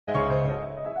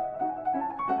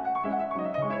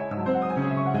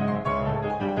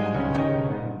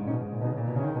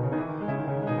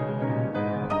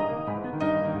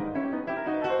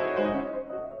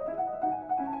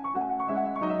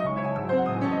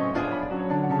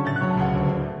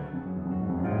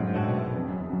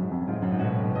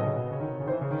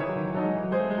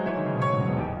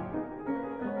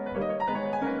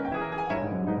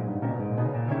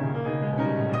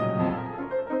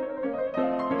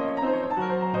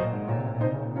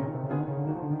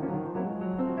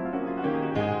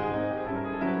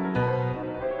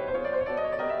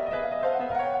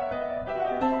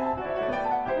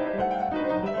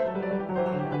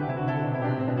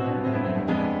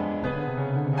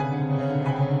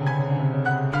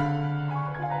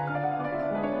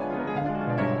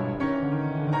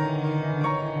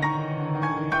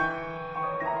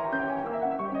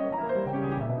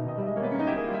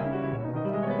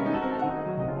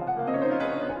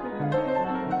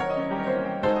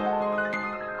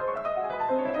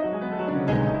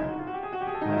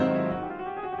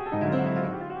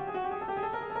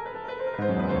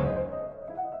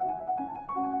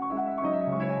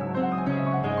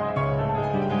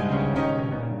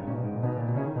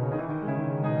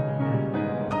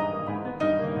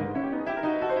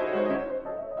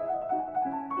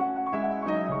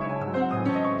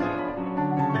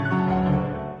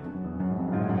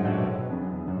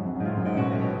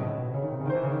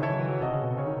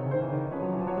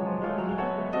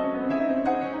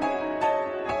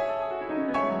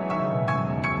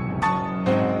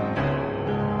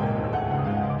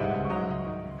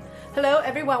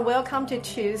everyone, welcome to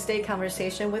Tuesday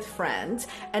Conversation with Friends.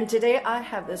 And today I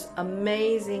have this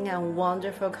amazing and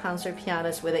wonderful concert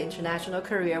pianist with an international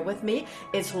career with me.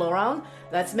 It's Laurent.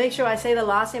 Let's make sure I say the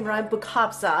last name right,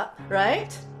 Bukhabza,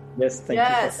 right? Yes, thank you.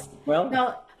 Yes. Well,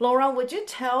 Now, Laurent, would you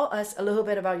tell us a little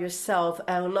bit about yourself?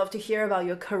 I would love to hear about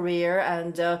your career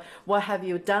and what have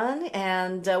you done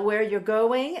and where you're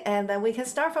going, and then we can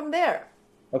start from there.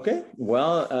 okay.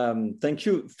 Well, thank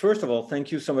you. First of all,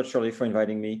 thank you so much, Shirley, for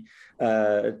inviting me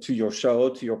to your show,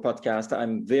 to your podcast.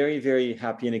 I'm very, very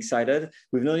happy and excited.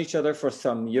 We've known each other for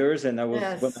some years, and when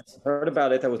I Yes. heard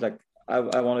about it, I was like,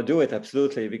 I want to do it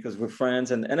absolutely because we're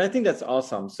friends, and I think that's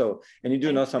awesome. So, and you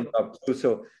do know Thank some you. stuff too. So,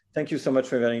 thank you so much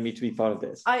for inviting me to be part of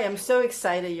this. I am so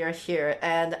excited you're here,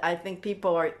 and I think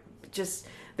people are just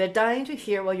they're dying to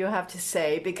hear what you have to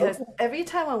say because Okay. every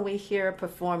time when we hear a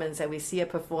performance and we see a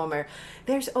performer,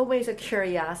 there's always a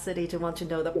curiosity to want to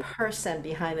know the person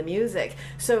behind the music.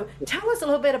 So tell us a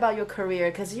little bit about your career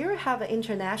because you have an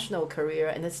international career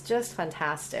and it's just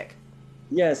fantastic.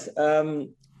 Yes.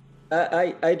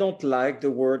 I don't like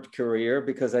the word career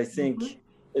because I Hmm. think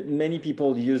many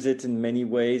people use it in many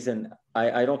ways, and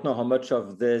I don't know how much of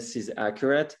this is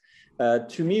accurate.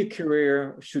 To me, a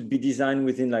career should be designed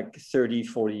within like 30,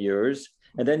 40 years.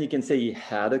 And then you can say you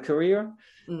had a career.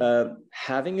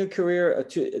 Having a career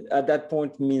at that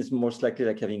point means most likely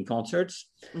like having concerts.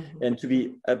 Mm-hmm. And to be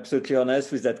absolutely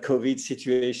honest with that COVID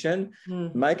situation,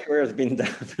 my career has been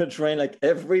down the drain like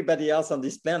everybody else on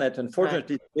this planet. Right.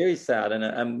 Unfortunately, it's very sad. And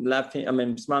I'm laughing, I mean,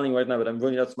 I'm smiling right now, but I'm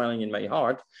really not smiling in my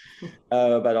heart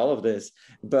about all of this.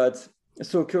 But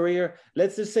so career,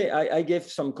 let's just say I gave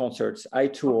some concerts, I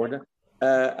Okay. toured,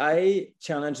 I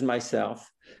challenged myself.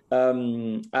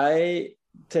 I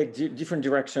take different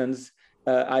directions.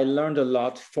 I learned a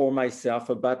lot for myself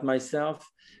about myself,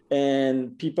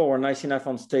 and people were nice enough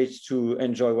on stage to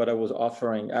enjoy what I was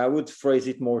offering. I would phrase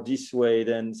it more this way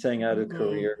than saying I had a Hmm.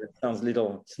 career. It sounds a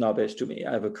little snobbish to me.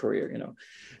 I have a career, you know.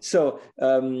 So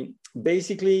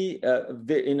basically,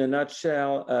 in a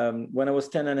nutshell, when I was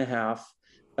 10 and a half,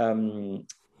 um,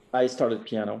 I started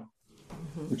piano,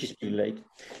 which is pretty late.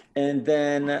 And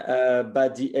then by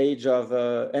the age of,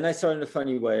 and I started in a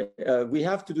funny way. We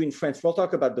have to do in France. We'll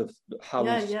talk about how we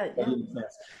Yeah, yeah, study yeah. in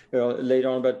France later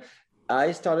on. But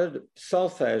I started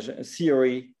solfège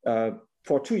theory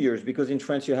for 2 years because in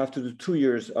France you have to do 2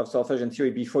 years of solfège and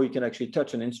theory before you can actually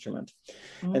touch an instrument.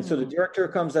 And so the Mm. director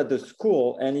comes at the school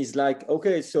and he's like,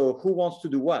 okay, so who wants to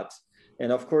do what?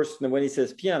 And of course, when he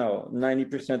says piano,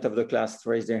 90% of the class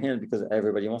raise their hand because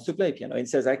everybody wants to play piano. He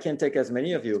says, I can't take as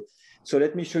many of you. So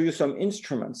let me show you some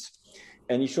instruments.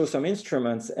 And he shows some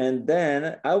instruments. And then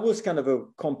I was kind of a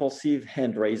compulsive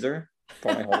hand raiser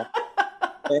for my whole life.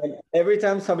 And every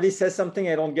time somebody says something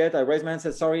I don't get, I raise my hand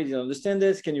and say, sorry, didn't understand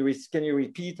this. Can you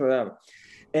repeat? Whatever.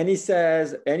 And he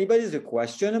says, anybody has a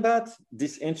question about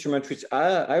this instrument, which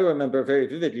I remember very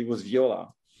vividly was viola.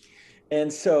 And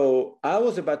so I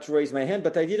was about to raise my hand,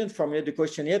 but I didn't formulate the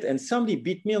question yet. And somebody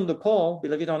beat me on the pole,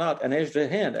 believe it or not, and raised their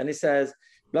hand. And he says,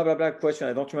 blah, blah, blah, question.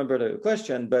 I don't remember the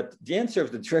question, but the answer of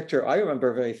the director, I remember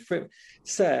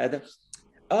said,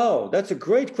 oh, that's a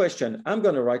great question. I'm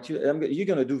going to write you, you're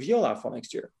going to do viola for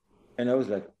next year. And I was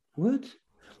like, what?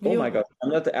 Oh my You God,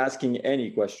 I'm not asking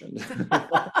any questions.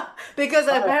 because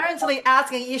apparently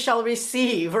asking you shall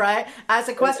receive, right? Ask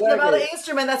a question about Exactly. the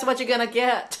instrument, that's what you're gonna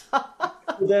get.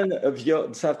 Then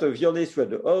so after violist, we had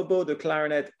the oboe, the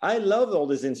clarinet. I loved all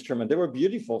these instruments. They were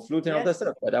beautiful, flute and all that Yes.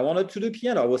 stuff. But I wanted to do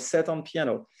piano. I was set on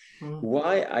piano. Mm.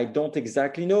 Why? I don't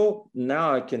exactly know.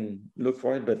 Now I can look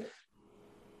for it. But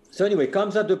so anyway,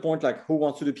 comes at the point like who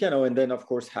wants to do piano? And then of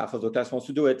course half of the class wants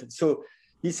to do it. So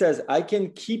he says, I can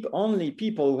keep only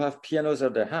people who have pianos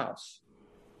at their house.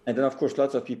 And then of course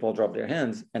lots of people drop their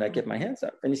hands and I kept my hands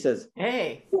up. And he says,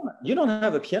 Hey, you don't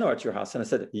have a piano at your house. And I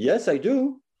said, yes, I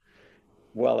do.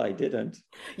 Well, I didn't.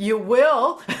 you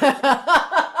will.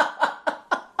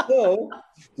 So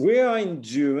we are in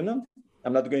June.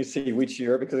 I'm not going to say which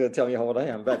year because it'll tell me how old I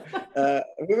am, but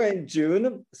we're in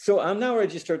June. So I'm now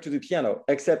registered to the piano,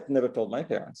 except never told my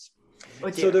parents. Oh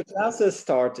So dear. the classes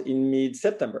start in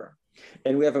mid-September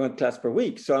and we have one class per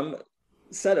week. So I'm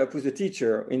set up with a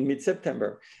teacher in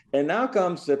mid-September. And now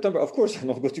comes September. Of course, I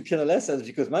don't go to piano lessons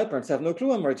because my parents have no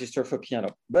clue I'm registered for piano,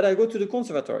 but I go to the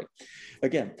conservatory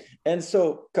again. And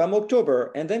so come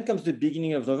October, and then comes the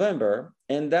beginning of November,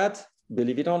 and that,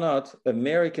 believe it or not,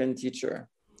 American teacher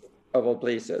of all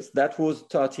places, that was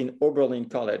taught in Oberlin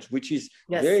College, which is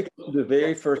Yes. very close to the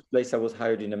very Yes. first place I was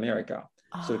hired in America.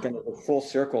 So Ah, kind of a full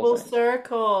circle full thing.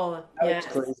 circle. That was Yes.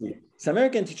 crazy. So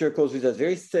American teacher calls with a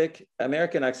very thick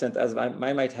American accent, as I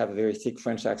might have a very thick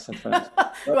French accent when I'm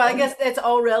Well, I guess it's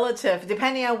all relative.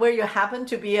 Depending on where you happen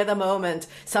to be at the moment,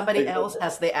 somebody else speaking.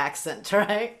 has the accent,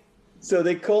 right? So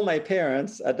they call my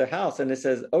parents at the house and they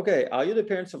says, okay, are you the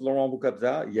parents of Laurent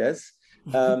Boukabza? Yes.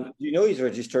 You know, he's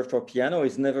registered for piano.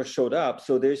 He's never showed up.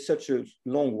 So there's such a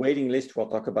long waiting list.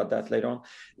 We'll talk about that later on.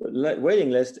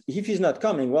 Waiting list. If he's not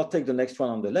coming, we'll take the next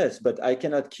one on the list. But I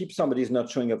cannot keep somebody who's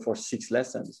not showing up for 6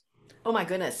 lessons. Oh my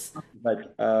goodness. Like,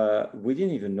 we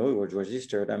didn't even know he was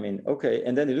registered. I mean, okay.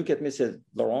 And then he looked at me and said,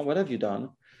 Laurent, what have you done?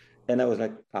 And I was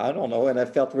like, I don't know. And I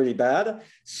felt really bad.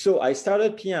 So I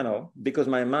started piano because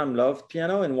my mom loved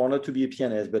piano and wanted to be a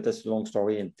pianist, but that's a long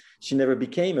story. And she never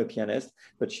became a pianist,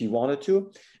 but she wanted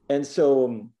to. And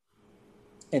so,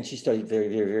 and she studied very,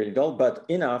 very, very dull, but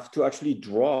enough to actually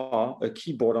draw a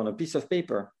keyboard on a piece of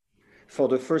paper for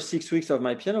the first 6 weeks of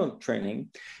my piano training,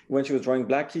 when she was drawing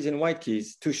black keys and white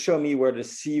keys to show me where the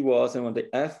C was and what the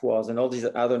F was and all these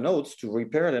other notes to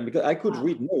repair them, because I could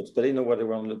read notes, but I didn't know what they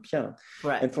were on the piano.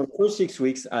 Right. And for the first 6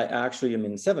 weeks, I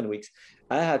 7 weeks,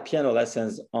 I had piano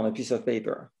lessons on a piece of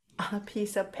paper. On a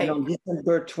piece of And paper. on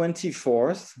December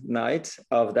 24th night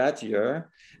of that year,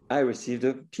 I received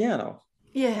a piano.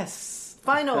 Yes.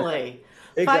 Finally.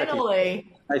 Exactly.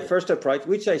 Finally. My first upright,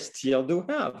 which I still do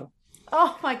have.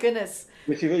 Oh my goodness.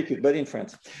 Which is really cute, but in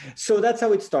France. So that's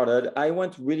how it started. I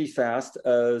went really fast.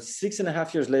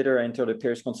 6.5 years later, I entered the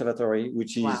Paris Conservatory,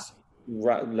 which is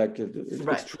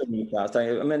extremely fast.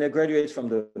 I mean, I graduated from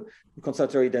the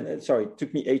conservatory. It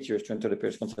took me 8 years to enter the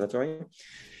Paris Conservatory.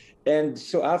 And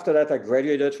so after that, I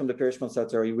graduated from the Paris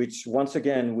Conservatory, which once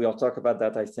again, we'll talk about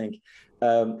that, I think.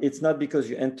 It's not because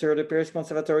you enter the Paris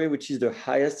Conservatory, which is the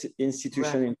highest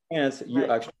institution in France, you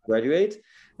actually graduate.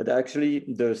 But actually,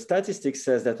 the statistics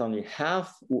says that only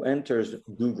half who enters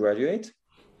do graduate.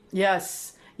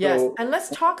 Yes, yes. So, And let's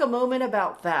talk a moment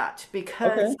about that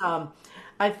because okay.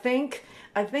 I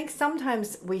think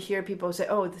sometimes we hear people say,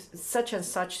 "Oh, such and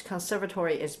such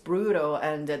conservatory is brutal,"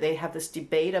 and they have this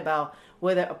debate about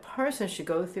whether a person should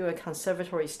go through a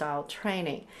conservatory style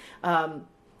training.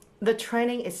 The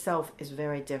training itself is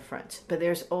very different, but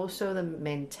there's also the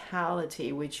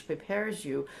mentality which prepares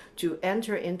you to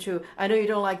enter into, I know you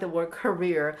don't like the word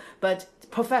career, but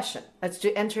profession. That's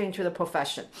to enter into the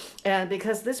profession. And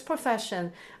because this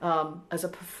profession, as a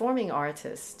performing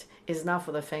artist, is not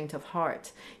for the faint of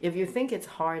heart. If you think it's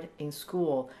hard in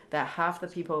school, that half the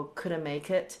people couldn't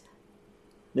make it,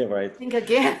 Yeah, right. think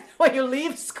again when you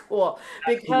leave school,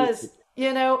 because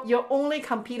you're only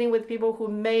competing with people who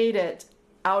made it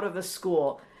out of the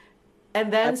school,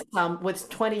 and then some with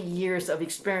 20 years of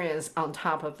experience on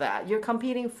top of that. You're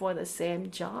competing for the same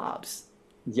jobs,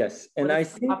 Yes. for And the I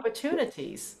same think,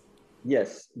 opportunities.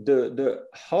 yes, the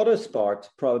hardest part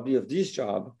probably of this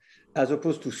job, as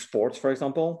opposed to sports, for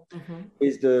example,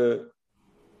 is the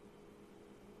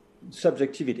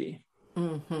subjectivity.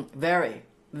 Very,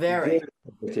 very. Very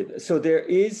subjective. So there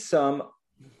is some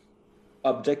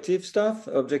objective stuff,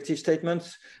 objective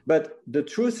statements. But the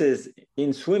truth is,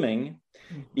 in swimming,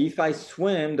 if I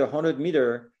swim the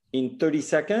 100-meter in 30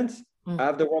 seconds, I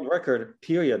have the world record,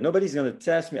 period. Nobody's going to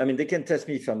test me. I mean, they can test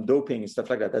me if I'm doping and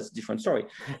stuff like that. That's a different story.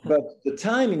 But the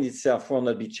time in itself will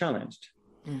not be challenged.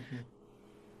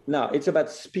 Now, it's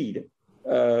about speed.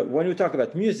 When we talk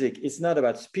about music, it's not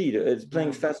about speed. It's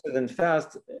playing faster than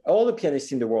fast. All the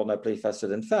pianists in the world now play faster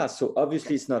than fast. So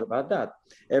obviously, it's not about that.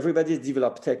 Everybody's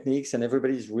developed techniques and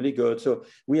everybody's really good. So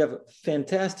we have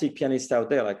fantastic pianists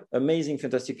out there, like amazing,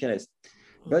 fantastic pianists.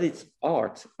 But it's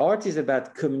art. Art is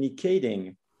about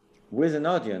communicating with an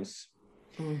audience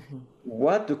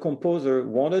what the composer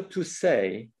wanted to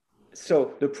say.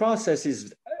 So the process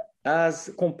is as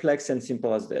complex and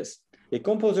simple as this. A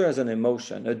composer has an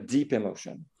emotion, a deep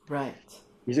emotion. Right.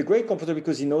 He's a great composer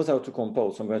because he knows how to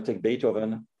compose. So I'm going to take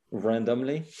Beethoven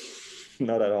randomly.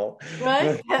 Not at all.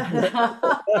 Right?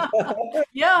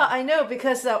 Yeah, I know,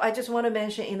 because I just want to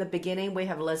mention in the beginning, we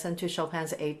have listened to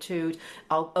Chopin's Etude,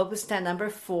 Opus 10 number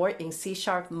 4 in C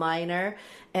sharp minor.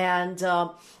 And,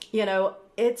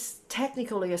 it's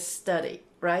technically a study,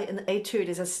 right? An etude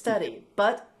is a study,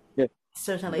 but Yeah.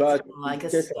 certainly But it's not like a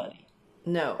study.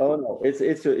 No. oh no,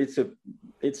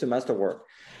 it's a masterwork. So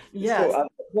Yes. at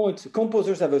the point,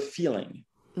 composers have a feeling.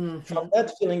 From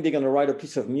that feeling, they're going to write a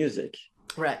piece of music.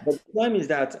 Right. But the problem is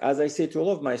that, as I say to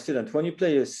all of my students, when you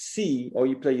play a C or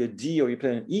you play a D or you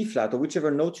play an E flat or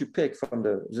whichever note you pick from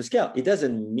the scale, it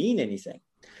doesn't mean anything.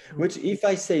 Which if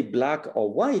I say black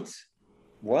or white,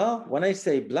 well, when I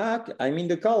say black, I mean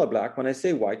the color black. When I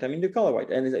say white, I mean the color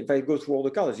white. And if I go through all the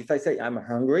colors, if I say I'm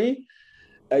hungry,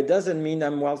 it doesn't mean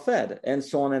I'm well fed, and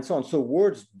so on and so on. So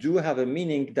words do have a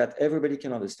meaning that everybody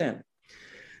can understand.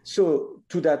 So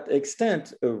to that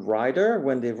extent, a writer,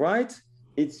 when they write,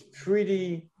 it's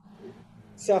pretty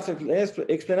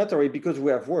self-explanatory because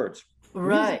we have words.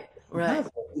 Right, right.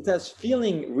 It has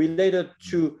feeling related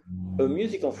to a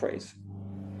musical phrase.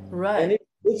 Right. And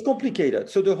it's complicated.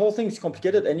 So the whole thing is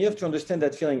complicated, and you have to understand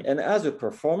that feeling. And as a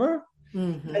performer,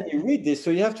 then you read this,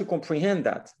 so you have to comprehend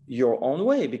that your own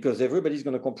way, because everybody's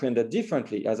going to comprehend that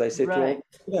differently. As I said to all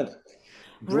students,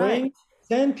 bring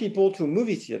 10 people to a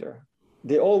movie theater.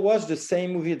 They all watch the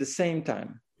same movie at the same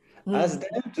time. Ask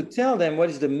them to tell them what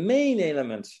is the main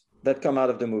elements that come out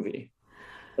of the movie.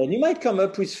 And you might come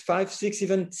up with 5, 6,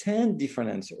 even 10 different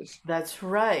answers. That's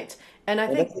right. And I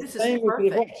think this is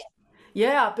perfect.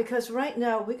 Yeah, because right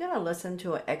now we're going to listen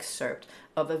to an excerpt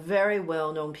of a very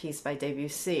well-known piece by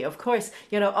Debussy. Of course,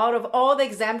 you know, out of all the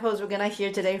examples we're going to hear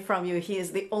today from you, he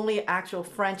is the only actual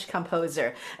French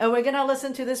composer. And we're going to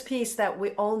listen to this piece that we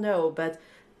all know, but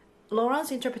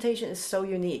Laurent's interpretation is so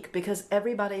unique because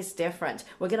everybody is different.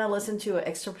 We're going to listen to an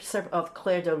excerpt of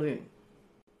Clair de Lune.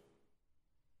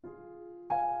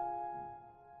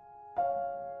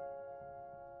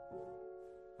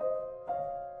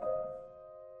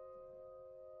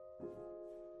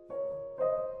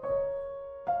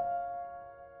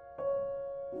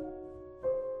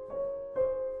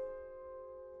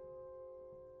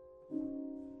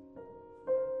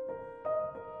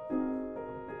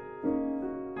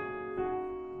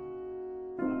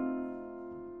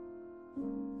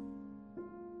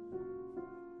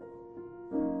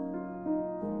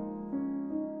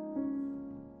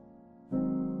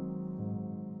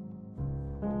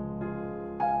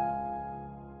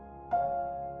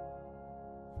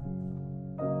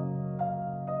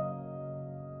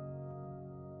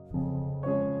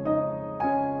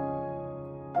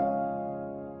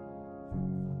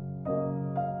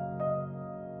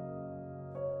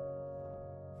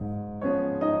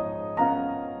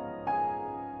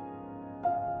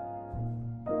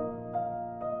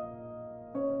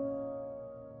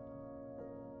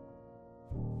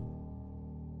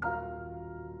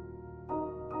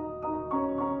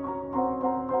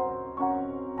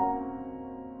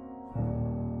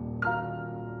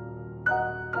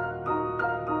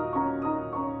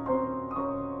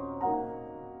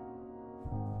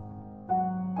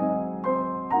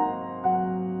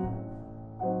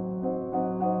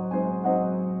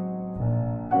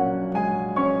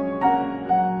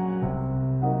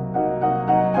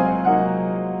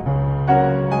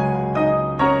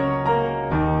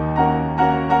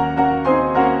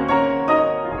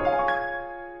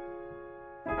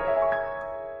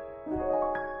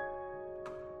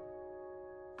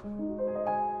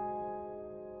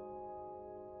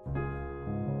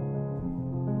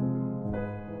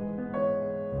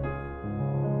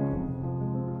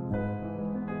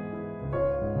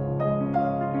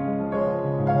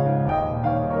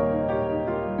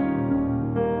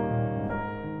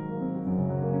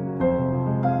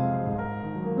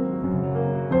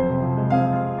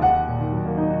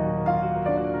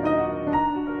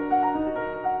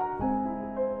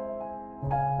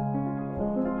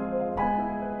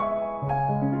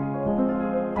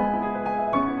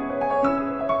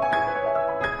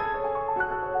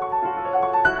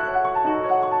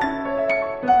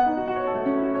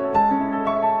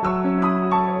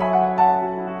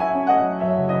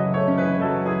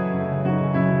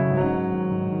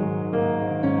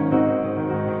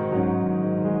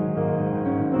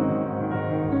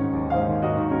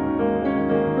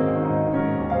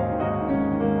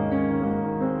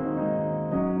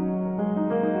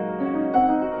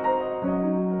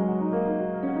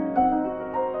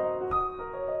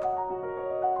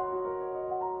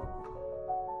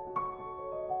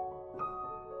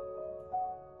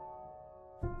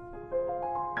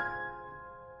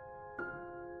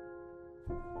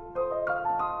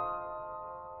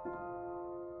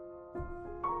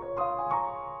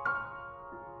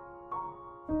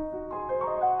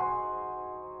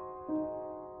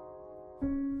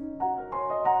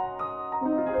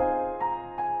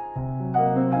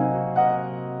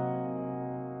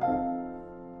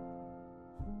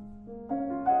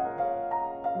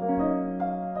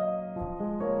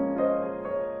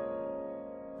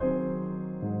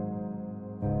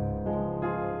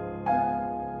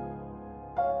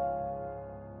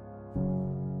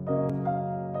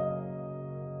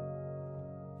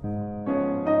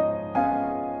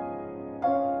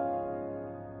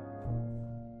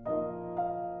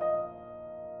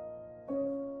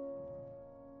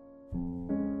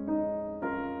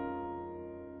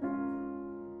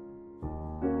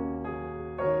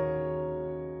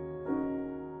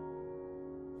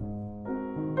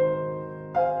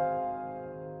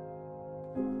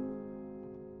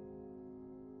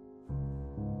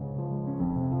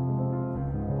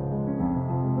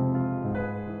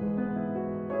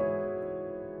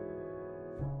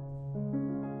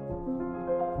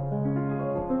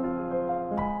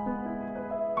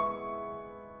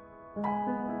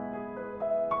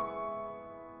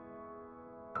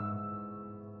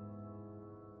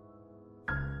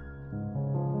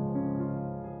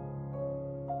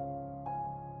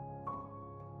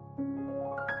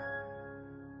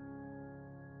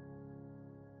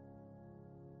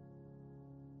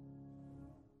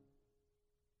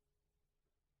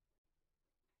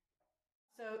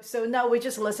 So now we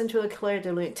just listen to the Claire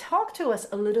de Lune. Talk to us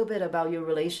a little bit about your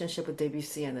relationship with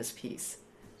Debussy in this piece.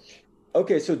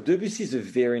 Okay, so Debussy is a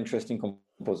very interesting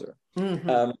composer.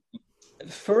 Mm-hmm.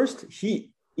 First,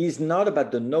 he is not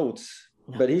about the notes,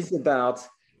 but he's about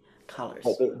Colors.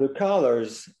 the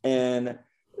colors and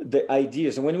the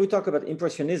ideas. And when we talk about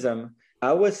Impressionism, I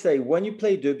always say when you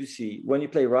play Debussy, when you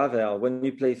play Ravel, when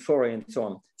you play Fauré and so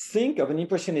on, think of an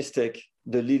impressionistic,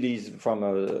 the lilies from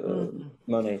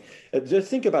Monet. Just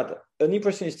think about an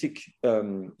impressionistic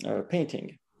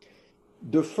painting.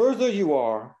 The further you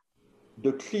are,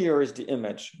 the clearer is the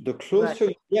image. The closer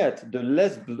you get,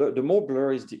 the more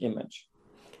blurry is the image.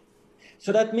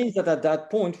 So that means that at that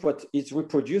point, what it's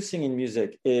reproducing in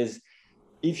music is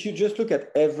if you just look at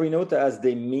every note as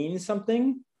they mean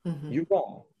something, you're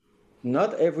wrong.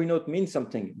 Not every note means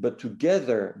something, but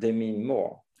together they mean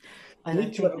more. And I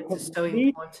think this is so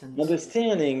important.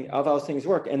 Understanding of how things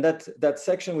work. And that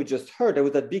section we just heard, there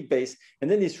was that big bass,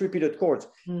 and then these repeated chords.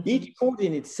 Each chord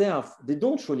in itself, they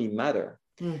don't really matter.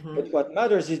 But what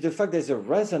matters is the fact there's a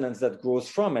resonance that grows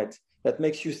from it that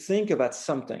makes you think about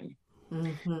something.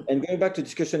 And going back to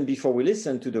discussion before we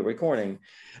listen to the recording,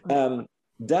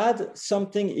 that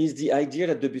something is the idea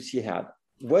that Debussy had.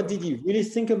 What did he really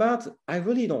think about? I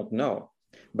really don't know,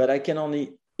 but I can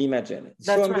only imagine.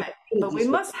 That's right. But we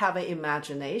must have an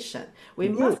imagination. We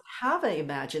must have an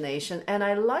imagination. And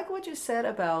I like what you said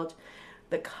about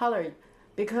the color,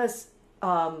 because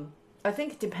I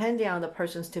think depending on the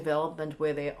person's development,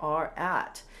 where they are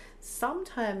at,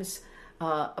 sometimes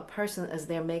a person, as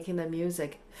they're making the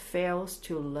music, fails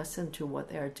to listen to what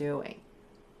they're doing.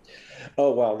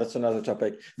 Oh, wow, that's another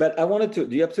topic. But I wanted to,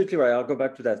 you're absolutely right, I'll go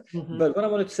back to that. But what I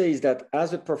wanted to say is that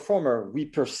as a performer, we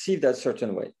perceive that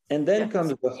certain way. And then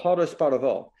comes the hardest part of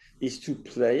all, is to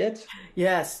play it.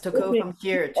 Yes, to go from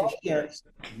here to here.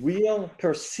 We'll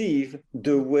perceive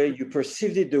the way you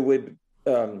perceived it, the way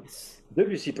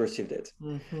Debussy perceived it.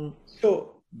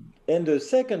 So, and the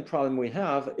second problem we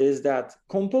have is that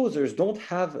composers don't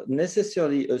have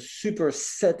necessarily a super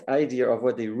set idea of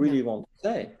what they really want to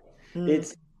say.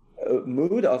 It's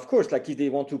mood, of course, like if they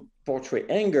want to portray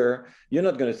anger, you're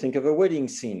not going to think of a wedding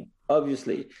scene,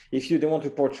 obviously. If they want to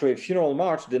portray a funeral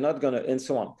march, they're not going to, and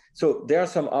so on. So there are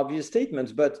some obvious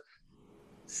statements, but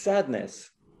sadness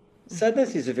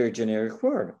is a very generic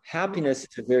word. Happiness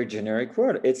is a very generic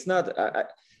word. It's not,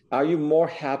 are you more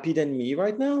happy than me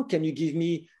right now? Can you give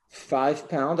me 5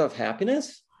 pounds of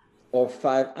happiness or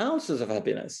 5 ounces of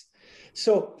happiness?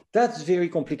 So that's very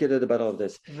complicated about all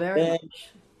this. Very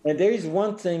much. And there is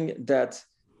one thing that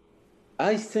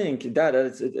I think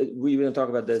that we will talk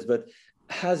about this, but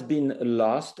has been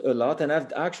lost a lot. And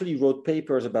I've actually wrote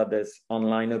papers about this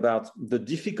online about the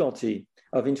difficulty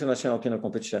of international piano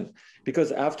competition.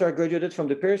 Because after I graduated from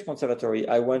the Paris Conservatory,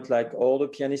 I went like all the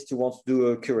pianists who want to do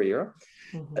a career,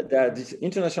 that this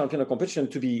international piano competition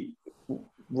to be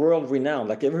world renowned,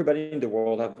 like everybody in the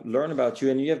world have learned about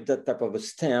you and you have that type of a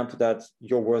stamp that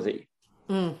you're worthy.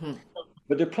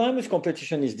 But the problem with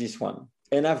competition is this one.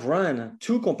 And I've run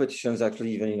 2 competitions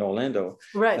actually, even in Orlando.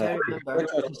 Right, I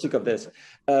remember. Artistic of this,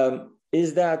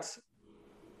 is that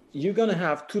you're going to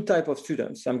have 2 types of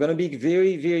students. I'm going to be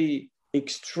very, very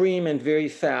extreme and very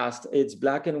fast. It's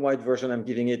black and white version I'm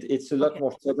giving it. It's a lot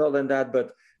more subtle than that,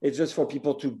 but it's just for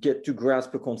people to get to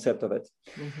grasp the concept of it.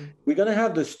 We're going to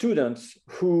have the students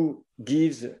who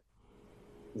gives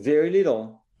very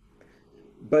little,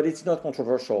 but it's not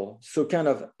controversial. So kind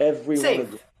of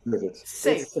everyone does it.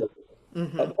 Safe.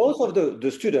 Both of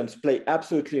the students play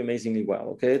absolutely amazingly well,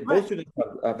 okay? Both students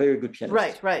are very good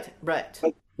pianists. Right. But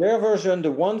their version,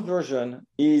 the one version,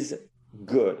 is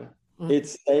good.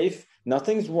 It's safe.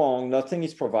 Nothing's wrong. Nothing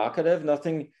is provocative.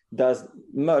 Nothing does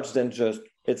much than just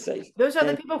it's safe. Those are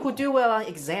the people who do well on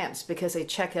exams because they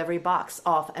check every box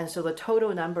off. And so the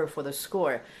total number for the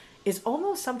score is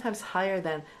almost sometimes higher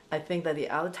than I think that the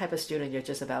other type of student you're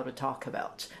just about to talk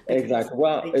about. Exactly.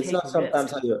 Well, it's not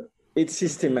sometimes higher. It's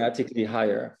systematically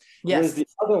higher. Whereas the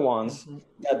other ones,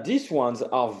 that these ones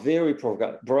are very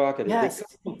provocative. They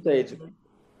come on stage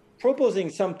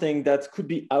proposing something that could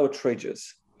be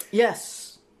outrageous.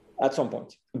 At some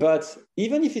point. But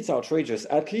even if it's outrageous,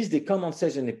 at least they come on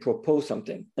stage and they propose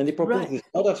something. And they propose with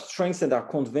a lot of strength and are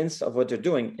convinced of what they're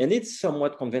doing. And it's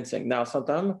somewhat convincing. Now,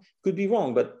 sometimes it could be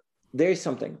wrong, but there is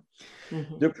something.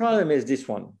 The problem is this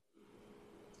one.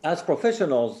 As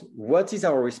professionals, what is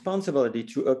our responsibility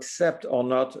to accept or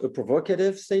not a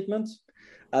provocative statement,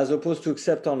 as opposed to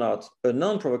accept or not a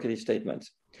non-provocative statement?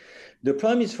 The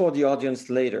problem is for the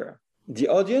audience later. The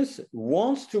audience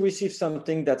wants to receive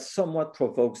something that somewhat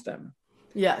provokes them.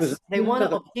 Yes, they want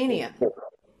an opinion.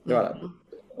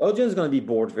 audience is going to be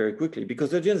bored very quickly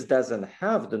because the audience doesn't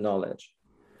have the knowledge.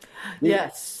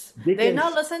 Yes. They They're can,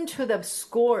 not listening to the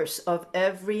scores of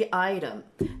every item.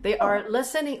 They are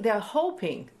listening, they're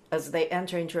hoping as they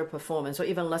enter into a performance or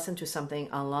even listen to something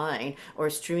online or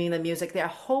streaming the music, they're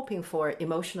hoping for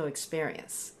emotional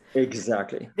experience.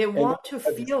 exactly. They And want to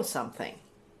feel something.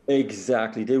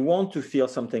 exactly. They want to feel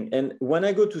something. And when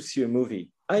I go to see a movie,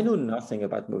 I know nothing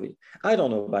about movie. I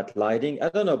don't know about lighting. I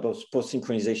don't know about post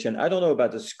synchronization. I don't know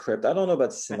about the script. I don't know about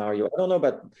Right. scenario. I don't know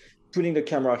about putting the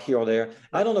camera here or there.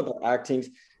 I Right. don't know about acting.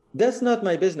 That's not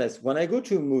my business. When I go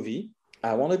to a movie,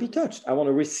 I want to be touched. I want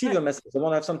to receive Right. a message. I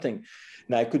want to have something.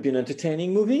 Now, it could be an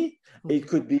entertaining movie. It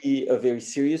could be a very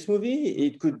serious movie.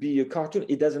 It could be a cartoon.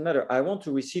 It doesn't matter. I want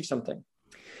to receive something.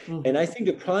 And I think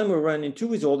the problem we run into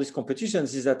with all these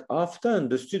competitions is that often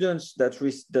the students that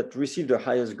receive the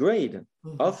highest grade,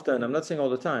 often, I'm not saying all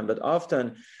the time, but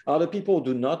often are the people who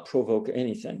do not provoke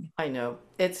anything. I know.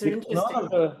 It's Because interesting.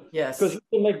 because Yes.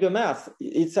 you make the math,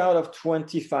 it's out of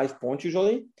 25 points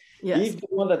usually. Yes. If the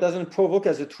one that doesn't provoke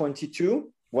has a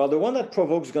 22, well, the one that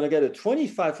provokes is going to get a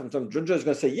 25 from some judge is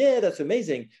going to say, yeah, that's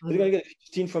amazing. But you're going to get a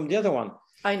 15 from the other one.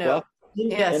 I know. Well,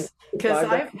 and Yes, because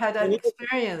 5, I've had that 20.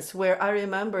 experience where I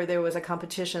remember there was a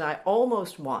competition I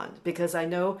almost won because I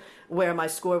know where my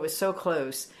score was so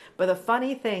close. But the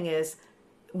funny thing is,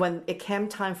 when it came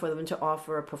time for them to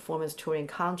offer a performance touring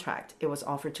contract, it was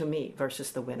offered to me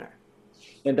versus the winner.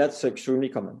 And that's extremely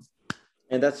common.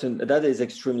 And that is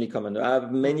extremely common. I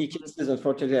have many cases,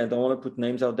 unfortunately, I don't want to put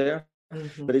names out there,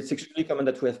 but it's extremely common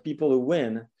that we have people who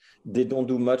win, they don't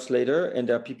do much later, and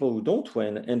there are people who don't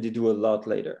win and they do a lot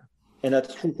later. And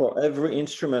that's true for every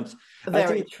instrument. I Very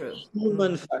think it's true. a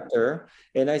human factor,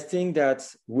 and I think that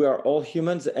we are all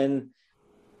humans. And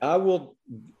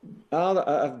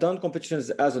I've done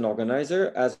competitions as an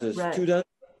organizer, as a Right. student,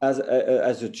 as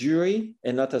a jury,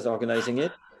 and not as organizing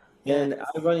it. Yeah. And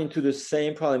I run into the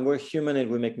same problem. We're human and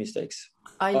we make mistakes.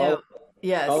 I All, know.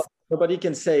 Yes. nobody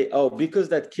can say, oh, because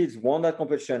that kid won that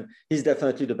competition, he's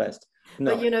definitely the best.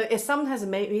 But No, you know, it sometimes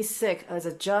made me sick as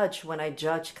a judge when I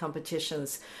judge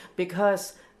competitions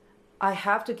because I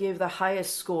have to give the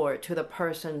highest score to the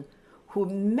person who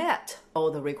met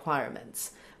all the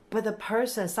requirements. But the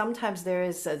person sometimes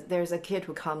there's a kid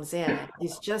who comes in and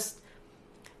he's just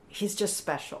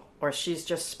special or she's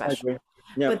just I special. agree.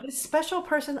 Yeah. But this special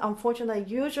person unfortunately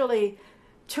usually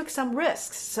took some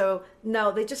risks. So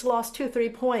no, they just lost 2, 3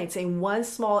 points in one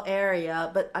small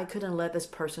area, but I couldn't let this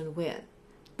person win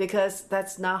because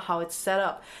that's not how it's set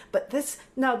up. But this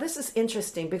is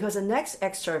interesting because the next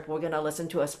excerpt we're going to listen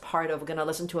to as part of, we're going to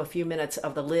listen to a few minutes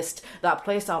of the list that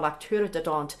plays on Lecture de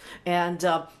Dante. And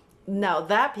now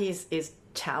that piece is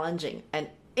challenging and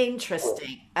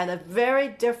interesting and a very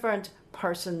different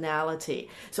personality.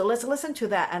 So let's listen to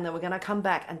that, and then we're going to come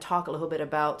back and talk a little bit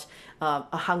about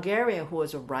a Hungarian who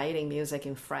was writing music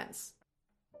in France.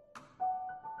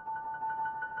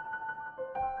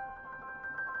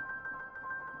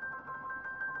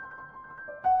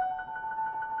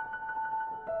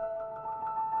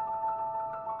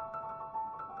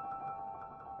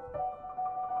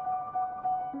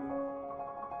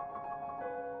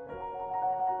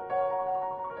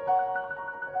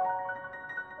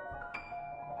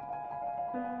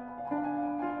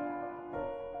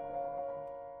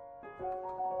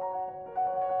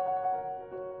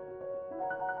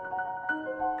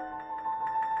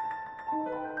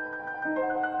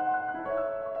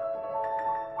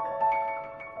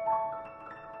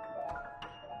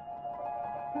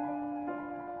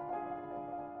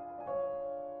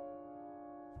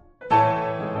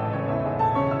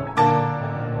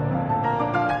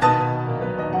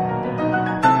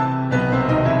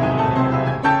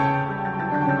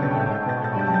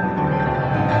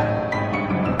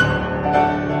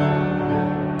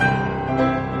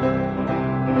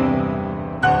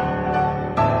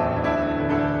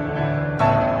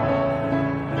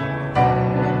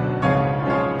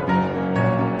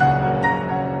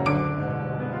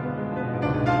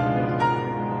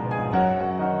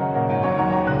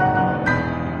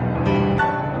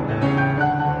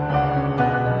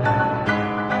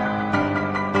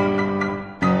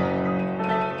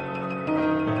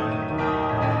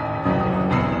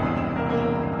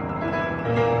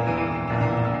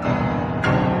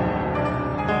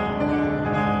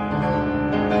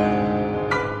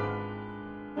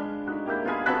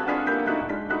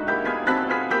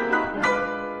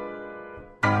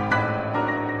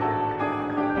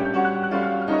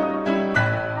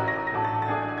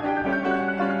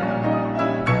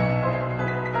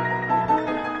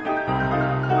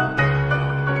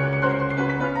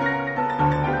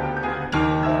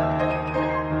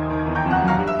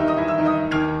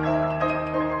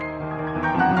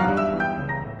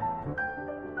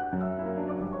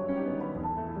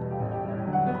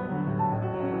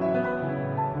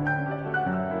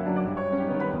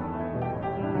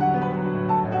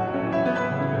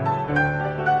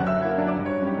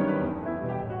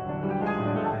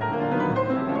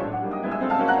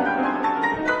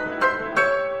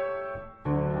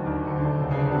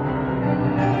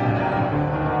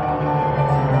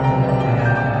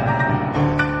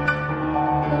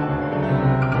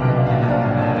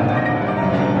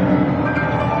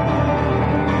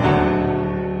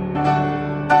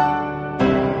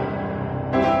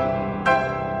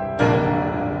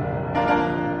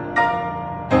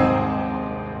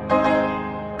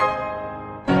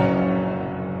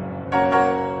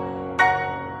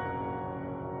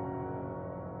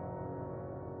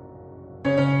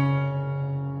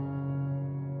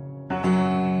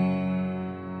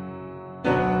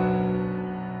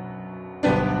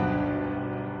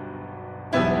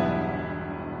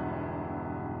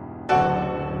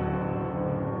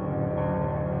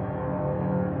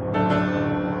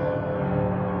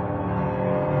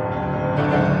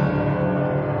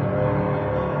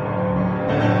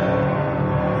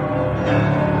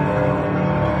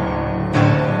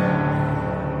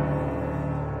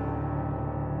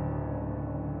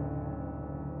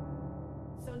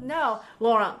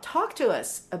 Laurent, talk to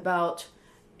us about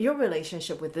your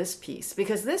relationship with this piece,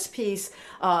 because this piece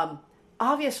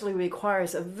obviously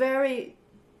requires a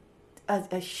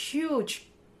huge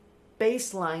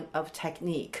baseline of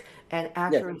technique and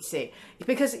accuracy,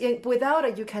 because without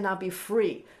it you cannot be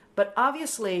free. But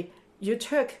obviously you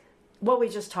took what we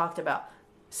just talked about,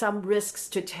 some risks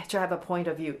to have a point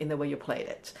of view in the way you played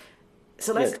it.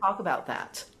 So let's talk about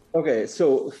that. Okay,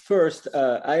 so first,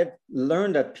 I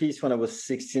learned that piece when I was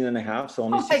 16 and a half, so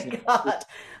only Oh my God.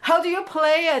 How do you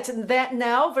play it that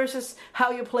now versus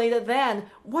how you played it then?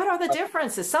 What are the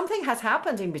differences? Something has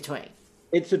happened in between.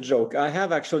 It's a joke. I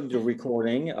have actually the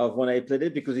recording of when I played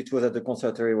it because it was at the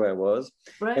conservatory where I was.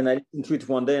 Right. And I listened to it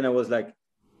one day and I was like,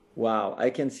 wow, I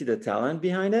can see the talent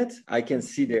behind it. I can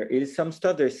see there is some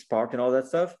stuff, there's spark and all that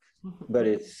stuff, but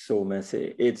it's so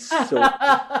messy. It's so.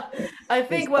 I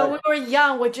think when we were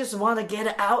young, we just want to get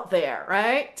it out there,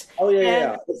 right? Oh, yeah, And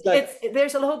yeah. It's like,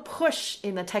 there's a little push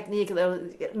in the technique,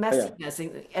 the messiness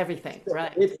in everything,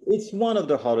 right? it's one of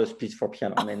the hardest pieces for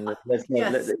piano. I mean,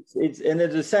 it's and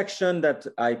the section that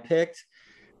I picked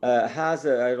has,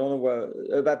 I don't know,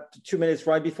 about 2 minutes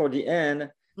right before the end.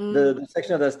 The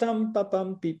section that has tam pa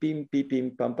pam pi pim pi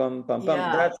pim pam pam pam pam.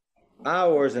 That's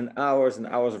hours and hours and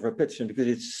hours of repetition because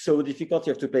it's so difficult.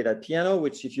 You have to play that piano,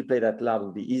 which if you play that loud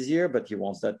will be easier, but he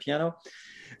wants that piano.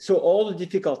 So all the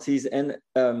difficulties, and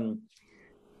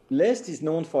Liszt is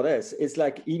known for this. It's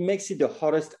like he makes it the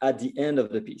hardest at the end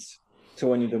of the piece. So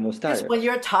when you're the most tired. It's when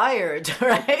you're tired,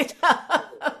 right?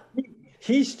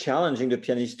 He's challenging the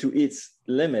pianist to its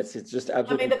limits. It's just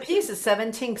absolutely. I mean, the piece is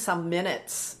 17 some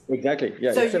minutes. Exactly.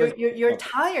 Yeah. So you're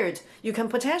tired. You can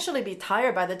potentially be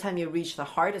tired by the time you reach the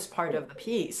hardest part of the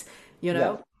piece, you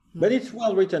know? Yeah. But it's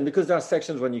well written because there are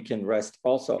sections when you can rest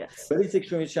also. Yes. But it's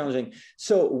extremely challenging.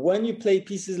 So when you play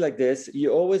pieces like this,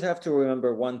 you always have to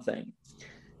remember one thing,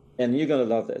 and you're going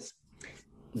to love this.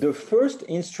 The first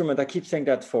instrument, I keep saying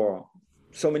that for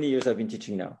so many years I've been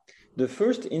teaching now, the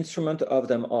first instrument of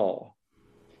them all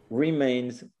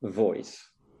remains voice.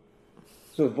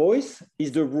 So voice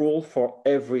is the rule for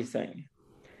everything.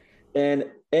 And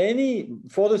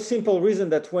for the simple reason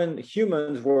that when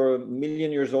humans were 1 million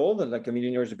years old, like 1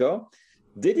 million years ago,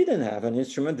 they didn't have an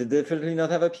instrument. They definitely not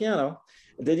have a piano.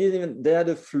 They had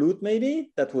a flute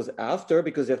maybe that was after,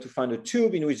 because you have to find a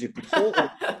tube in which you put holes.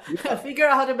 Figure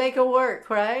out how to make it work,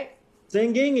 right?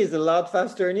 Singing is a lot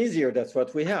faster and easier. That's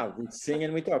what we have. We sing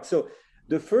and we talk. So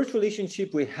the first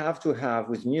relationship we have to have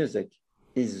with music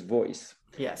is voice.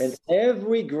 Yes. And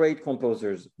every great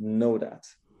composers know that.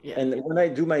 Yeah. And when I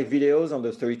do my videos on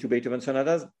the 32 Beethoven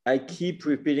sonatas, I keep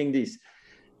repeating this.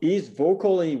 If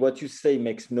vocally what you say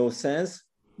makes no sense,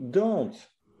 don't.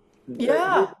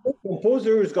 Yeah. The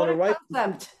composer is going to write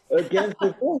against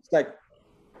the voice. Like,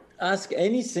 ask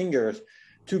any singers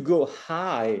to go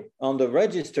high on the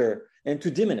register and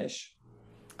to diminish.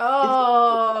 That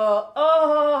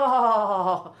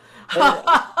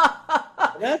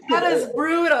is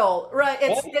brutal, right?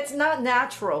 It's not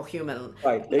natural human.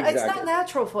 Right, exactly. It's not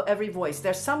natural for every voice.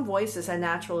 There's some voices that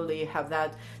naturally have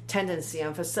that tendency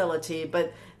and facility,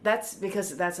 but that's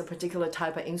because that's a particular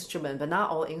type of instrument, but not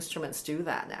all instruments do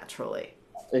that naturally.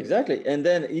 Exactly. And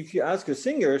then if you ask the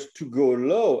singers to go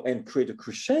low and create a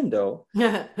crescendo,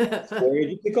 it's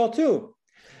very difficult too.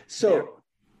 So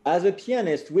as a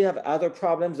pianist, we have other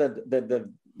problems that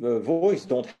the voice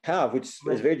don't have, which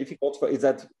is very difficult for, is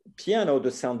that piano,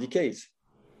 the sound decays.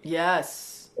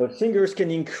 Yes. Singers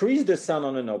can increase the sound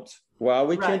on a note. Well,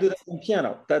 we can't do that on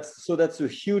piano. That's a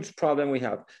huge problem we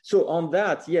have. So on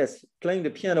that, yes, playing the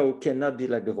piano cannot be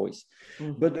like the voice.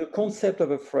 Mm-hmm. But the concept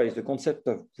of a phrase, the concept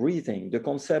of breathing, the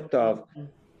concept of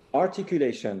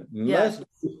articulation must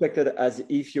be respected as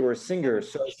if you were a singer.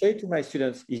 So I say to my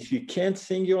students, if you can't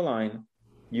sing your line,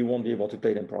 you won't be able to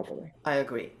play them properly. I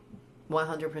agree.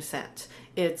 100%.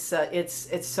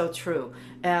 It's so true.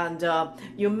 And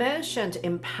you mentioned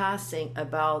in passing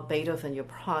about Beethoven, your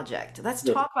project. Let's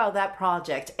talk about that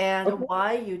project and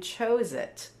why you chose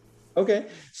it. Okay,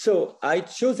 so I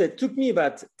chose it. It took me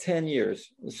about 10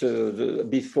 years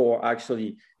before I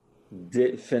actually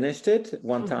finished it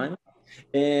one time.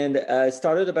 And I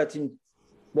started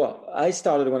I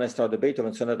started when I started the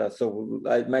Beethoven Sonata. So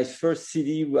my first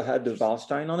CD had the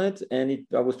Waldstein on it, and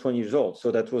I was 20 years old.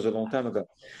 So that was a long time ago.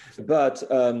 But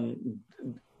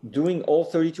doing all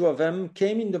 32 of them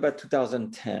came in about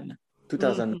 2010,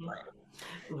 2009.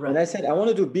 Right. And I said, I want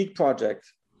to do a big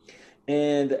project.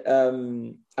 And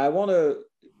I want to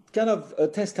kind of a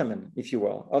testament, if you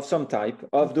will, of some type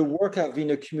of the work I've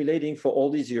been accumulating for all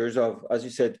these years of, as you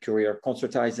said, career,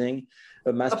 concertizing,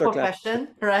 a master profession,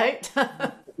 class. Right?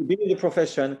 Being in the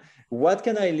profession, what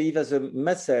can I leave as a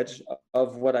message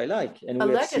of what I like? And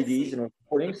we have CDs and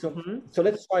recordings. So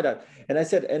let's try that. And I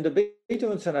said, and the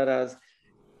Beethoven sonatas,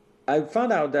 I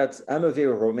found out that I'm a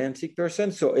very romantic person.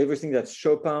 So everything that's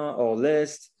Chopin or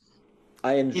Liszt,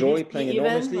 I enjoy playing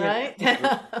enormously. Right?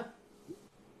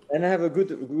 And I have a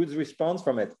good response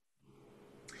from it.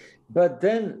 But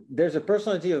then there's a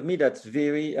personality of me that's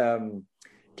very,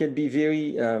 can be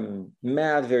very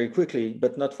mad very quickly,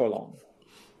 but not for long,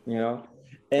 you know?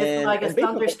 It's like a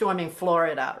thunderstorm in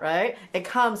Florida, right? It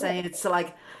comes and it's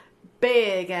like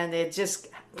big and it just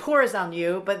pours on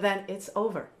you, but then it's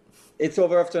over. It's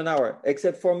over after an hour,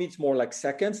 except for me, it's more like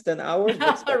seconds than hours.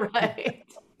 Right.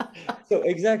 So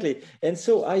exactly. And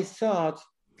so I thought,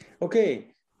 okay.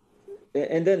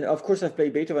 And then, of course, I've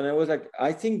played Beethoven. And I was like,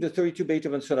 I think the 32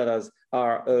 Beethoven sonatas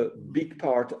are a big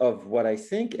part of what I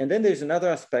think. And then there's another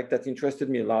aspect that interested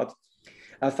me a lot.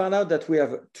 I found out that we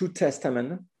have two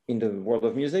testaments in the world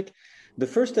of music. The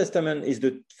first testament is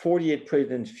the 48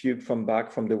 Prelude and Fugue from Bach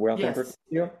from the Well-Tempered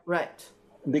Clavier. Right.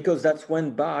 Because that's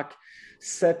when Bach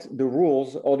set the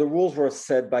rules, or the rules were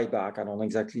set by Bach. I don't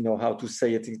exactly know how to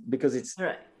say it because it's...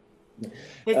 Right.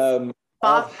 It's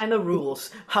Bach and the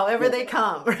rules, however they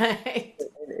come, right?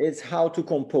 It's how to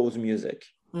compose music,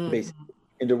 basically.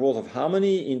 In the rules of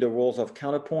harmony, in the rules of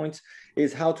counterpoint,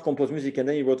 is how to compose music. And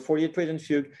then he wrote 48 Prelude and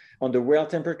Fugue on the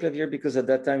Well-Tempered Clavier, because at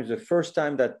that time, it was the first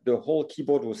time that the whole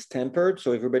keyboard was tempered,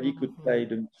 so everybody could play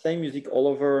the same music all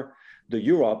over the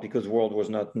Europe, because world was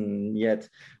not yet.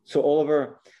 So all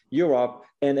over Europe,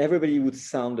 and everybody would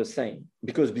sound the same.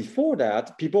 Because before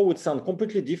that, people would sound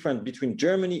completely different between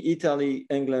Germany, Italy,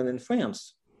 England, and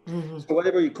France. So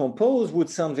whatever you compose would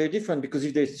sound very different, because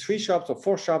if there's 3 sharps or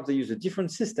 4 sharps, they use a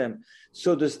different system.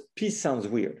 So the piece sounds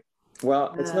weird.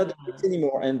 Well, it's not the case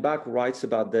anymore. And Bach writes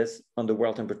about this on the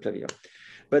Well-Tempered Clavier.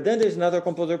 But then there's another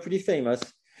composer pretty famous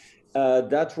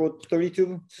that wrote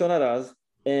 32 sonatas,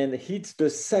 and it's the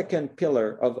second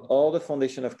pillar of all the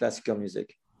foundation of classical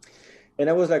music. And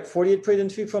I was like, 48 Prelude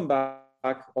and Fugue from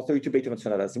Bach or 32 Beethoven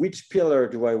sonatas. Which pillar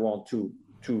do I want to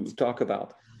talk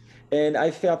about? And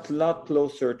I felt a lot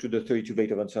closer to the 32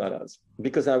 Beethoven sonatas,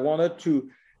 because I wanted to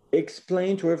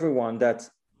explain to everyone that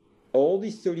all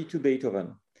these 32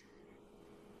 Beethoven,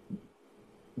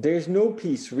 there's no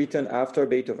piece written after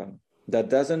Beethoven that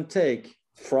doesn't take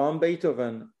from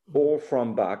Beethoven or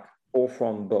from Bach or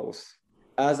from both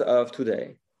as of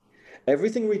today.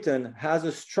 Everything written has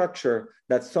a structure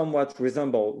that somewhat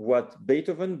resembles what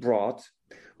Beethoven brought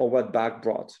or what Bach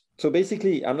brought. So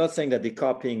basically, I'm not saying that they're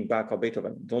copying Bach or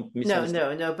Beethoven. Don't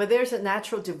misunderstand. No. But there's a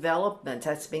natural development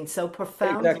that's been so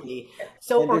profoundly,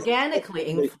 so organically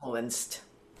influenced.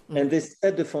 And they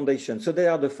set the foundation. So they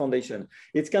are the foundation.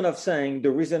 It's kind of saying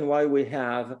the reason why we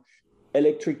have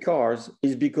electric cars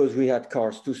is because we had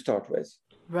cars to start with.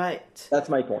 Right. That's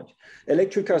my point.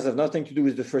 Electric cars have nothing to do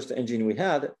with the first engine we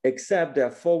had, except there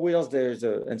are 4 wheels, there's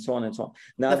and so on and so on.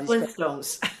 Now, the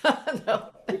Flintstones. No.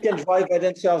 They can drive by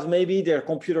themselves, maybe they're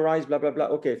computerized, blah, blah, blah.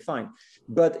 Okay, fine.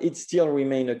 But it still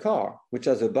remains a car, which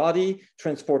has a body,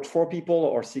 transports 4 people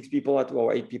or 6 people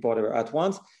or 8 people, whatever, at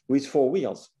once with 4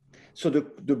 wheels. So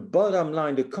the bottom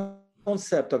line, the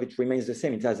concept of it remains the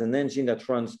same. It has an engine that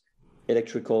runs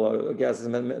electrical gas,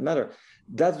 doesn't matter.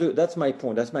 That's my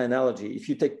point. That's my analogy. If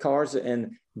you take cars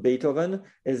and Beethoven,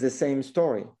 it's the same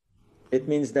story. It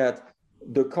means that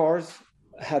the cars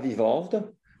have evolved,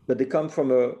 but they come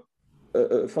from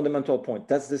a fundamental point.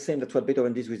 That's the same. That's what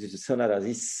Beethoven did with his sonatas.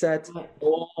 He set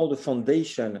all the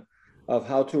foundation of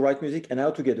how to write music and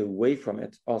how to get away from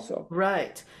it also.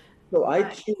 Right. So I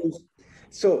choose.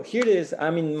 So here it is.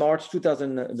 I'm in March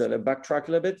 2000, backtrack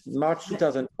a little bit, March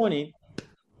 2020.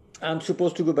 I'm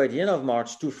supposed to go by the end of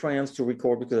March to France to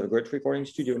record, because I have a great recording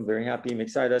studio. I'm very happy. I'm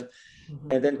excited.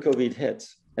 And then COVID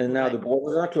hits. And now the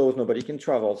borders are closed. Nobody can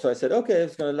travel. So I said, okay,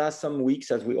 it's going to last some weeks,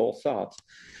 as we all thought,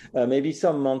 maybe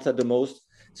some months at the most.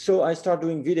 So I start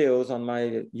doing videos on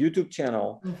my YouTube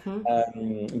channel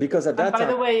because at that time... By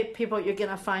the way, people, you're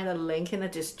going to find a link in the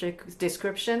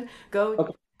description.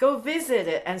 Go visit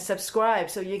it and subscribe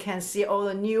so you can see all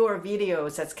the newer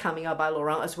videos that's coming out by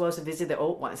Laurent, as well as visit the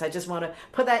old ones. I just want to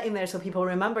put that in there so people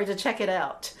remember to check it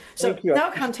out. So now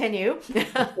continue.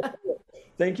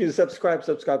 Thank you. Subscribe.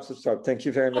 Thank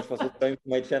you very much for subscribing to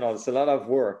my channel. It's a lot of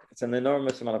work. It's an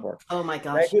enormous amount of work. Oh my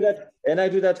gosh. And I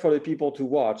do that for the people to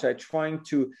watch. I'm trying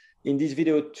to, in this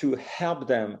video, to help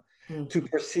them to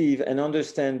perceive and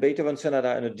understand Beethoven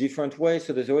Sonata in a different way.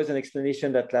 So there's always an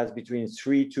explanation that lasts between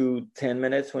 3 to 10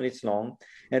 minutes when it's long.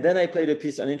 And then I play the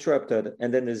piece uninterrupted,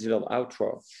 and then there's a little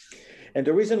outro. And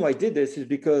the reason why I did this is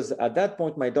because at that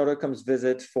point, my daughter comes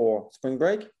visit for spring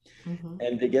break,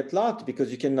 and they get locked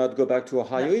because you cannot go back to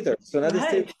Ohio either. So now they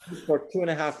stay for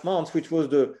 2.5 months, which was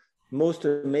the most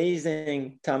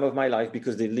amazing time of my life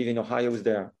because they live in Ohio with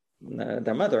their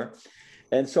mother.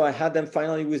 And so I had them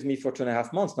finally with me for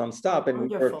 2.5 months nonstop, and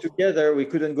we were together. We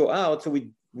couldn't go out, so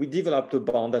we developed a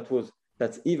bond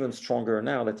that's even stronger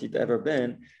now than it ever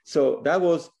been. So that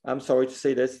was, I'm sorry to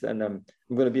say this, and I'm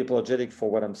going to be apologetic for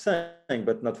what I'm saying,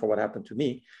 but not for what happened to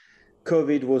me.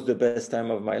 COVID was the best time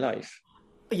of my life.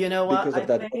 You know what?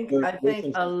 I think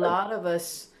a lot of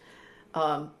us,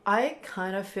 I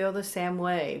kind of feel the same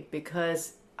way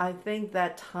because I think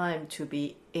that time to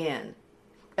be in,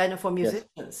 and for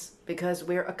musicians, because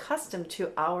we're accustomed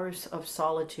to hours of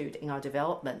solitude in our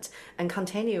development and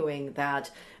continuing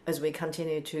that as we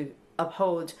continue to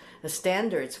uphold the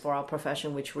standards for our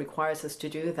profession, which requires us to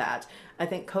do that. I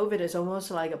think COVID is almost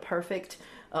like a perfect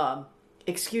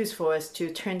excuse for us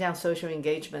to turn down social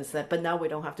engagements, but now we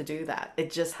don't have to do that.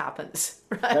 It just happens,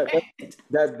 right?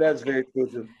 That's very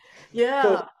true.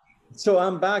 Yeah. So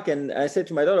I'm back, and I said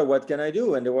to my daughter, what can I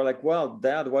do? And they were like, well,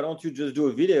 Dad, why don't you just do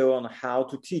a video on how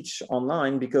to teach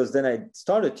online? Because then I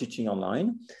started teaching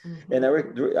online, and I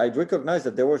recognized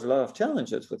that there was a lot of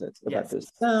challenges with it, about the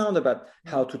sound, about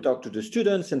how to talk to the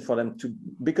students, and for them to,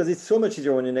 because it's so much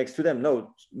easier when you're next to them.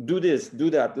 No, do this, do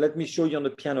that. Let me show you on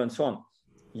the piano and so on.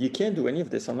 You can't do any of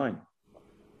this online.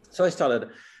 So I started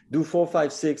do 4,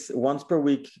 5, 6 once per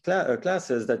week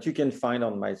classes that you can find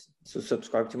on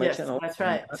subscribe to my channel. That's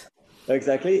right.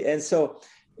 Exactly. And so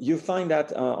you find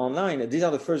that online. These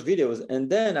are the first videos. And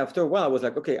then after a while, I was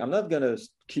like, okay, I'm not going to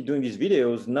keep doing these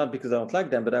videos, not because I don't like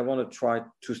them, but I want to try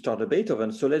to start a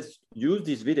Beethoven. So let's use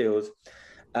these videos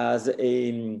as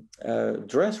a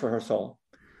dress rehearsal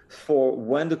for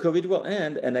when the COVID will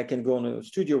end and I can go on a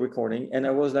studio recording. And I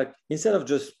was like, instead of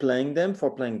just playing them for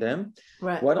playing them,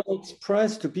 why don't I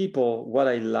express to people what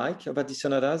I like about the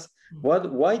sonatas,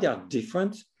 why they are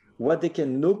different, what they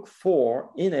can look for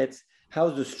in it, how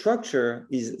the structure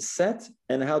is set,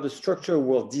 and how the structure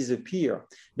will disappear.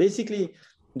 Basically,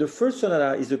 the first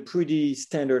sonata is a pretty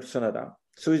standard sonata.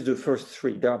 So is the first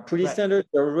 3. They are pretty standard.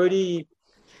 They're already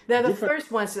they're the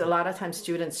first ones that a lot of times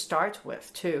students start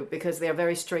with too, because they're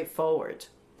very straightforward.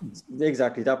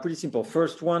 Exactly. They're pretty simple.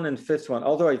 First one and fifth one.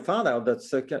 Although I found out that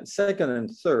second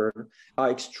and third are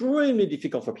extremely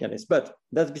difficult for pianists, but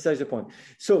that's besides the point.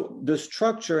 So the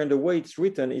structure and the way it's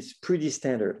written is pretty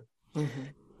standard.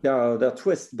 There are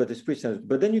twists, but it's pretty standard.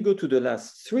 But then you go to the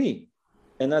last 3,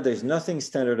 and now there's nothing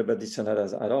standard about these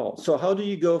sonatas at all. So how do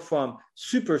you go from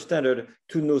super standard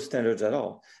to no standards at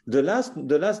all?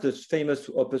 The famous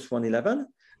Opus 111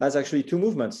 has actually 2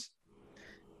 movements.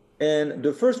 And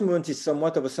the first movement is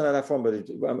somewhat of a sonata form, but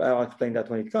I'll explain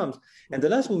that when it comes. And the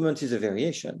last movement is a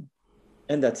variation.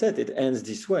 And that's it. It ends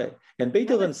this way. And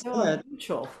Beethoven said,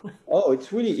 oh,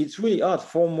 it's really odd.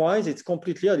 Form-wise, it's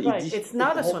completely odd. Right. It's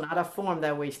not a sonata form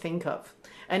that we think of.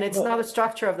 And it's not a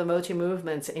structure of the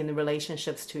multi-movements in the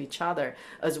relationships to each other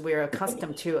as we're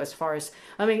accustomed to as far as,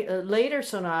 later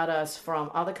sonatas from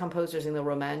other composers in the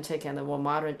Romantic and the more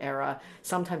modern era,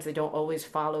 sometimes they don't always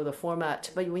follow the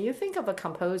format. But when you think of a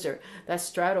composer that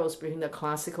straddles between the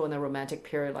classical and the Romantic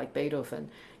period like Beethoven,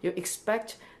 you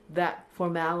expect that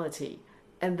formality.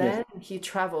 And then he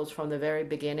travels from the very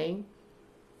beginning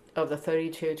of the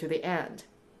 32 to the end.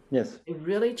 Yes. It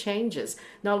really changes.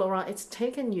 Now, Laurent, it's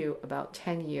taken you about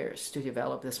 10 years to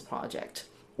develop this project.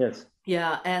 Yes.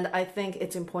 Yeah, and I think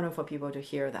it's important for people to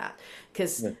hear that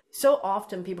because so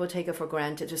often people take it for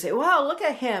granted to say, wow, look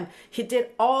at him. He did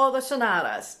all the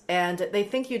sonatas and they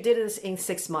think you did this in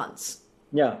 6 months.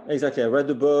 Yeah, exactly. I read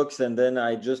the books and then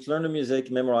I just learned the music,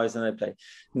 memorize, and I play.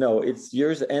 No, it's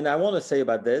years. And I want to say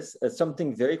about this,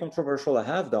 something very controversial I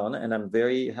have done, and I'm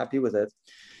very happy with it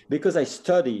because I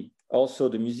study also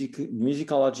the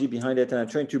musicology behind it, and I'm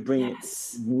trying to bring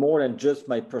more than just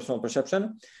my personal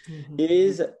perception.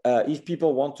 Is if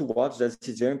people want to watch, that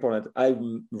is very important.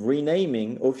 I'm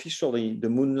renaming officially the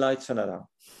Moonlight Sonata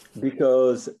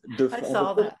because I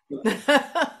saw that.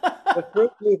 The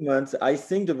first movement, I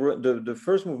think the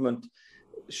first movement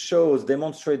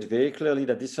demonstrates very clearly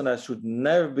that this sonata should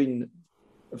never been.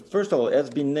 First of all, it has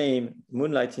been named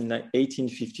Moonlight in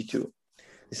 1852.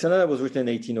 The sonata was written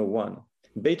in 1801.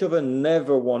 Beethoven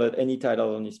never wanted any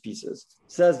title on his pieces.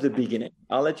 So that's the beginning.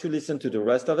 I'll let you listen to the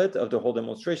rest of it, of the whole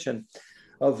demonstration,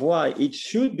 of why it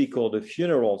should be called a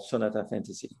funeral sonata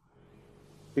fantasy.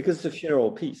 Because it's a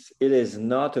funeral piece. It is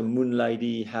not a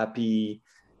moonlighty, happy,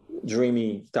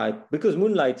 dreamy type. Because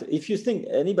moonlight, if you think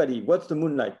anybody, what's the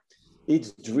moonlight?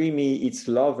 It's dreamy, it's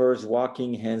lovers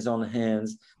walking hands on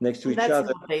hands next to each other. That's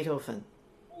not Beethoven.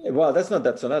 Well, that's not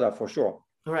that sonata for sure.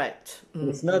 Right.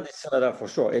 It's not the sonata for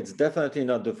sure. It's definitely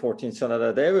not the 14th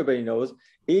sonata that everybody knows.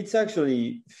 It's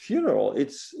actually funeral.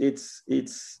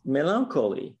 It's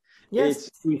melancholy. Yes,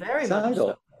 It's very much suicidal.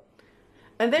 so.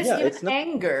 And there's Yeah, even it's not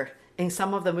anger in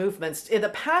some of the movements. The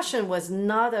passion was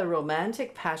not a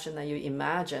romantic passion that you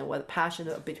imagine what passion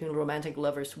between romantic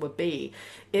lovers would be.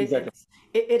 It, exactly. it's,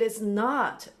 it is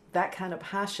not that kind of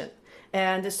passion.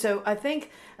 And so I think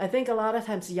a lot of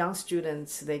times young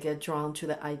students they get drawn to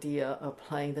the idea of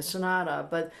playing the sonata,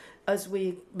 but as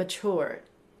we mature,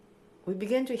 we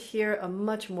begin to hear a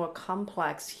much more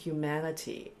complex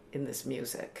humanity in this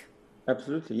music.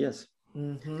 Absolutely, yes.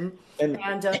 And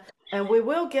And and we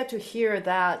will get to hear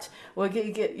that. We'll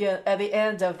get yeah, at the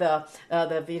end of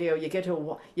the video. You get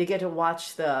to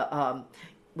watch the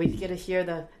we get to hear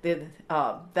the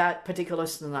that particular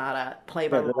sonata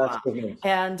played by yeah, that's Laurent. good news.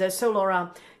 And so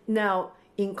Laurent, now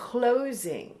in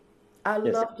closing, I'd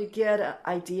Yes. love to get an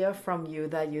idea from you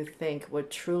that you think would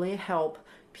truly help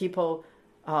people.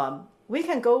 We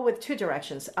can go with two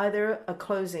directions, either a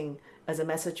closing as a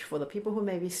message for the people who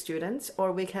may be students,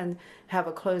 or we can have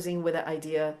a closing with an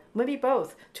idea, maybe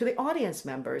both, to the audience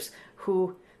members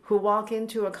who walk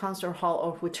into a concert hall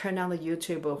or who turn on the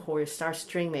YouTube or who start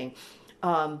streaming.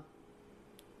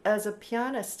 As a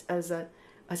pianist, as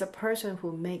a person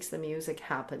who makes the music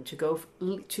happen, to go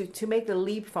to make the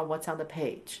leap from what's on the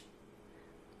page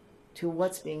to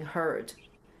what's being heard.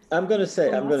 I'm going to say,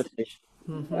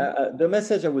 the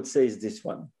message I would say is this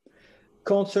one.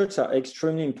 Concerts are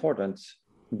extremely important,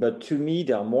 but to me,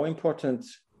 they are more important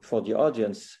for the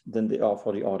audience than they are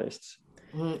for the artists.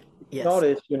 Yes.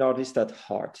 You're an artist at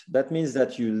heart. That means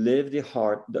that you live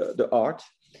the art,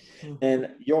 and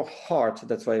your heart,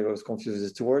 that's why I was confused with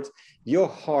these two words, your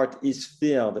heart is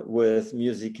filled with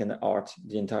music and art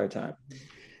the entire time.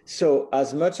 So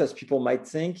as much as people might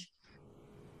think,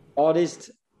 artists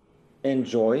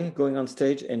enjoy going on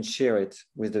stage and share it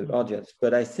with the audience.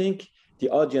 But I think the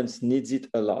audience needs it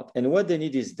a lot. And what they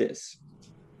need is this.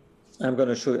 I'm going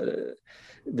to show you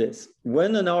this.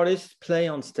 When an artist plays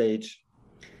on stage,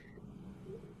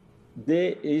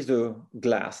 there is a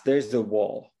glass, there's a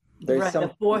wall. There's right,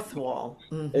 the fourth wall.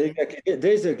 Exactly.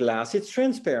 There's a glass. It's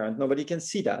transparent. Nobody can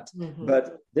see that.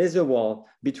 But there's a wall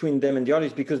between them and the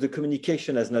artist because the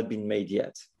communication has not been made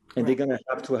yet. And they're going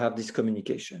to have this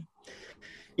communication.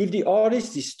 If the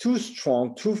artist is too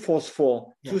strong, too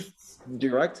forceful, too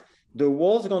direct, the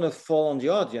wall's going to fall on the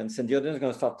audience and the audience is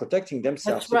going to start protecting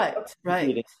themselves. That's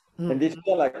right. And they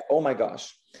feel like, oh my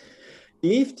gosh.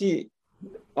 If the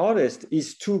artist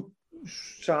is too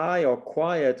shy or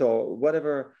quiet or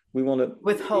whatever we want to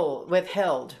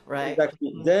withheld, right?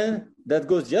 Exactly. Then that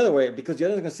goes the other way because the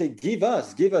other is going to say, give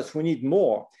us, we need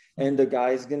more. And the guy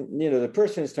is going, the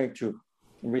person is trying to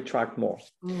retract more.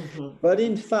 But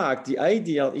in fact, the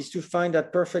ideal is to find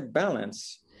that perfect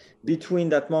balance between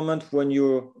that moment when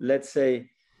you, let's say,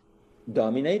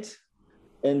 dominate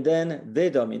and then they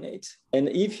dominate. And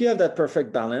if you have that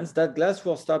perfect balance, that glass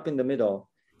will stop in the middle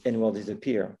and will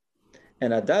disappear.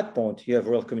 And at that point, you have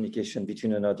real communication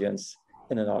between an audience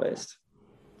and an artist.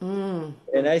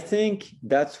 And I think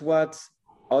that's what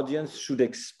audience should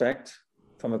expect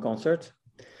from a concert.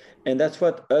 And that's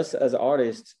what us as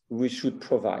artists, we should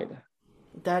provide.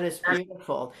 That is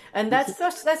beautiful. And that's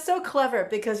so clever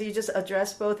because you just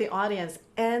address both the audience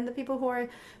and the people who are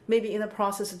maybe in the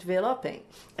process of developing.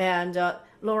 And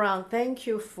Laurent, thank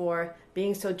you for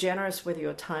being so generous with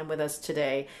your time with us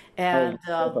today. And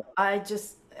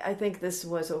I think this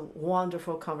was a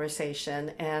wonderful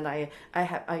conversation. And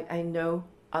I know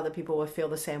other people will feel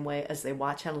the same way as they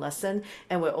watch and listen.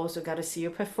 And we're also got to see you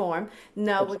perform.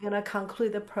 Now we're going to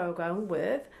conclude the program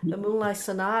with the Moonlight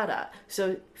Sonata.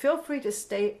 So feel free to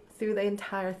stay through the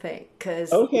entire thing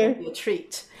because it'll be a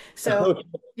treat. So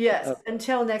yes,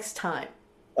 until next time.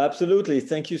 Absolutely.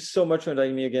 Thank you so much for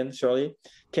inviting me again, Shirley.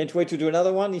 Can't wait to do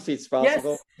another one if it's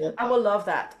possible. Yes, I will love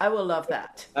that.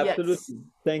 Absolutely. Yes.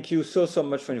 Thank you so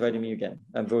much for inviting me again.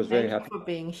 I was very happy for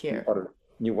being here.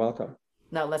 You're welcome.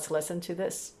 Now let's listen to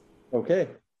this. Okay.